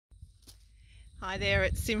Hi there,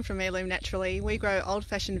 it's Sim from Heirloom Naturally. We grow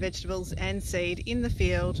old-fashioned vegetables and seed in the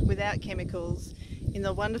field without chemicals in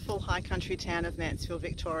the wonderful high country town of Mansfield,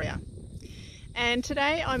 Victoria. And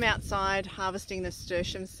today I'm outside harvesting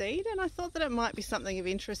nasturtium seed, and I thought that it might be something of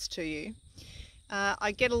interest to you.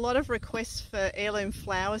 I get a lot of requests for heirloom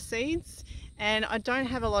flower seeds, and I don't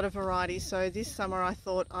have a lot of varieties, so this summer I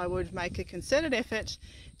thought I would make a concerted effort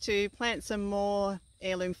to plant some more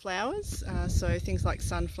heirloom flowers, so things like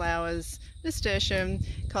sunflowers, nasturtium,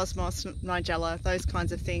 cosmos, nigella, those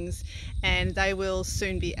kinds of things, and they will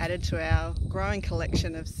soon be added to our growing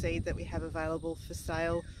collection of seed that we have available for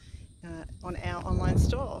sale on our online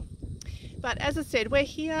store. But as I said, we're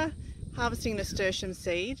here harvesting nasturtium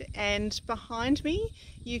seed, and behind me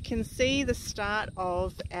you can see the start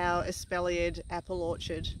of our espaliered apple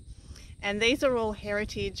orchard. And these are all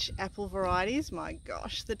heritage apple varieties. My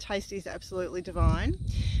gosh, the taste is absolutely divine.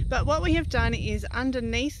 But what we have done is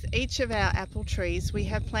underneath each of our apple trees we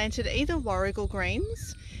have planted either warrigal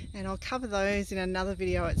greens, and I'll cover those in another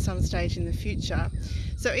video at some stage in the future.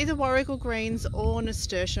 So either warrigal greens or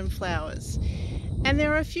nasturtium flowers. And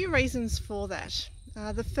there are a few reasons for that.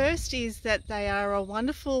 The first is that they are a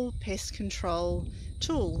wonderful pest control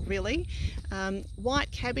tool, really.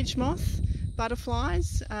 White cabbage moth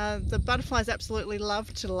butterflies, the butterflies absolutely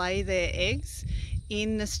love to lay their eggs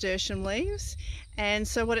in nasturtium leaves, and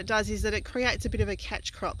so what it does is that it creates a bit of a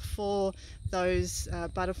catch crop for those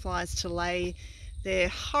butterflies to lay their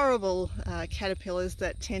horrible caterpillars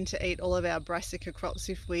that tend to eat all of our brassica crops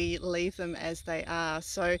if we leave them as they are.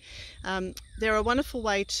 So they're a wonderful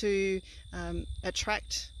way to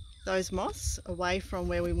attract those moths away from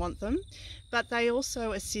where we want them, but they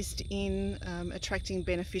also assist in attracting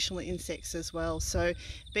beneficial insects as well. So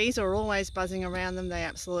bees are always buzzing around them, they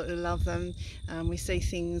absolutely love them. We see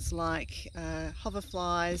things like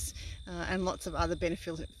hoverflies and lots of other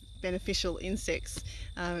beneficial insects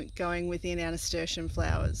going within our nasturtium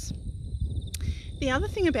flowers. The other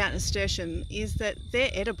thing about nasturtium is that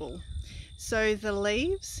they're edible. So the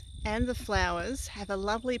leaves and the flowers have a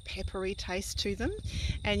lovely peppery taste to them,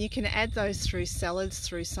 and you can add those through salads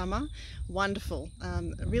through summer. Wonderful,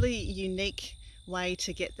 really unique way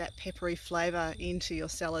to get that peppery flavour into your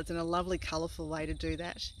salads, and a lovely colourful way to do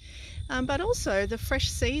that. But also the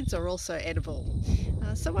fresh seeds are also edible.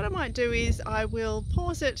 So what I might do is I will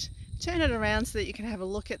pause it, turn it around so that you can have a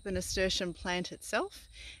look at the nasturtium plant itself,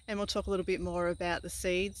 and we'll talk a little bit more about the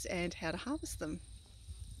seeds and how to harvest them.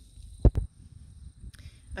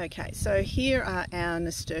 Okay, so here are our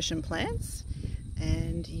nasturtium plants,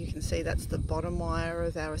 and you can see that's the bottom wire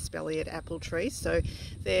of our espaliered apple tree. So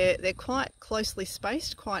they're quite closely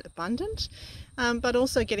spaced, quite abundant, but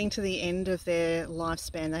also getting to the end of their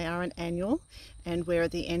lifespan. They are an annual, and we're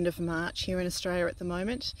at the end of March here in Australia at the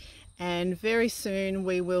moment. And very soon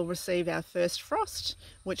we will receive our first frost,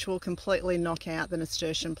 which will completely knock out the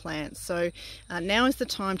nasturtium plants. So now is the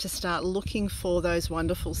time to start looking for those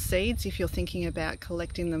wonderful seeds if you're thinking about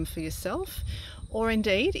collecting them for yourself, or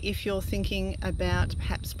indeed if you're thinking about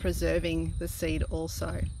perhaps preserving the seed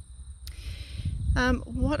also.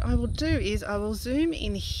 What I will do is I will zoom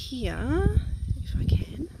in here, if I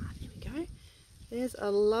can. There we go. There's a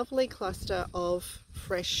lovely cluster of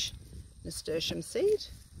fresh nasturtium seed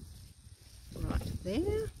right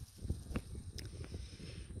there,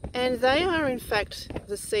 and they are in fact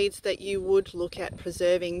the seeds that you would look at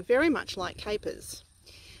preserving, very much like capers.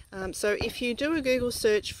 So if you do a Google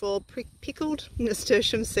search for pickled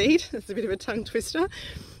nasturtium seed, it's a bit of a tongue twister,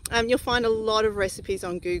 you'll find a lot of recipes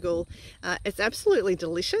on Google. It's absolutely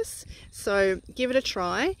delicious, so give it a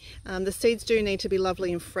try. The seeds do need to be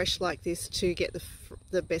lovely and fresh like this to get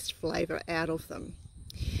the best flavour out of them.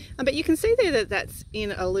 But you can see there that that's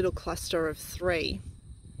in a little cluster of 3.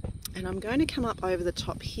 And I'm going to come up over the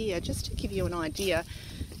top here just to give you an idea.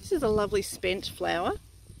 This is a lovely spent flower.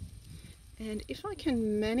 And if I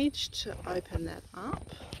can manage to open that up,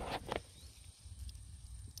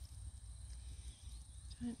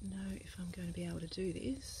 I don't know if I'm going to be able to do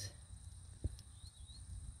this.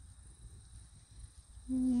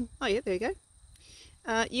 Oh yeah, there you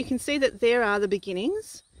go. You can see that there are the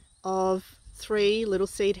beginnings of 3 little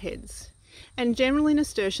seed heads, and generally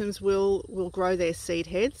nasturtiums will grow their seed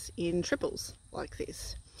heads in triples like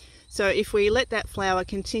this. So if we let that flower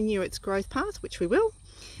continue its growth path, which we will,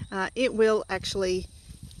 it will actually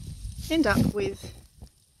end up with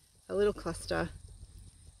a little cluster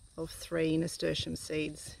of 3 nasturtium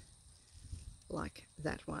seeds like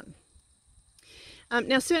that one.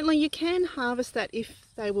 Now certainly you can harvest that if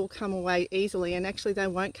they will come away easily, and actually they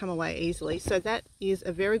won't come away easily, so that is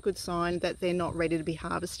a very good sign that they're not ready to be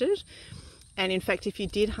harvested. And in fact, if you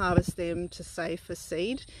did harvest them to save for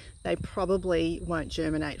seed, they probably won't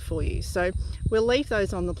germinate for you. So we'll leave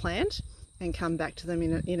those on the plant and come back to them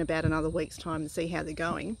in about another week's time and see how they're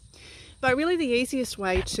going. But really the easiest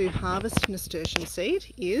way to harvest nasturtium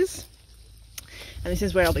seed is, and this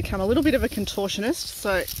is where I'll become a little bit of a contortionist,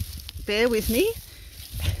 so bear with me.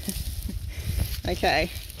 Okay,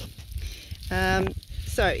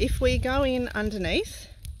 so if we go in underneath,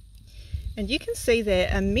 and you can see there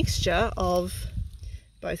a mixture of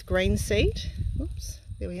both green seed, oops,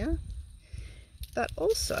 there we are, but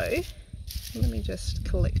also, let me just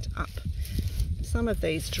collect up some of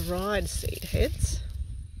these dried seed heads.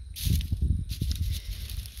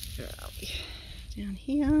 Where are we? Down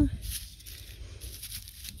here.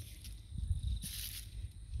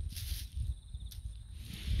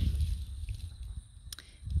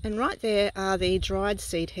 And right there are the dried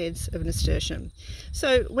seed heads of nasturtium.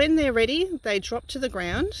 So when they're ready, they drop to the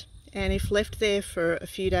ground, and if left there for a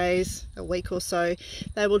few days, a week or so,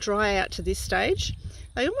 they will dry out to this stage.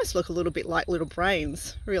 They almost look a little bit like little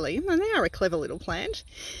brains, really, and they are a clever little plant.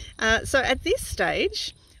 So at this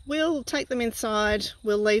stage, we'll take them inside,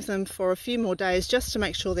 we'll leave them for a few more days just to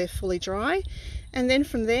make sure they're fully dry, and then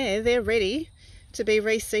from there, they're ready to be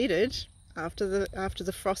reseeded after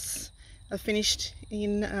the frosts are finished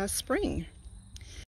in spring.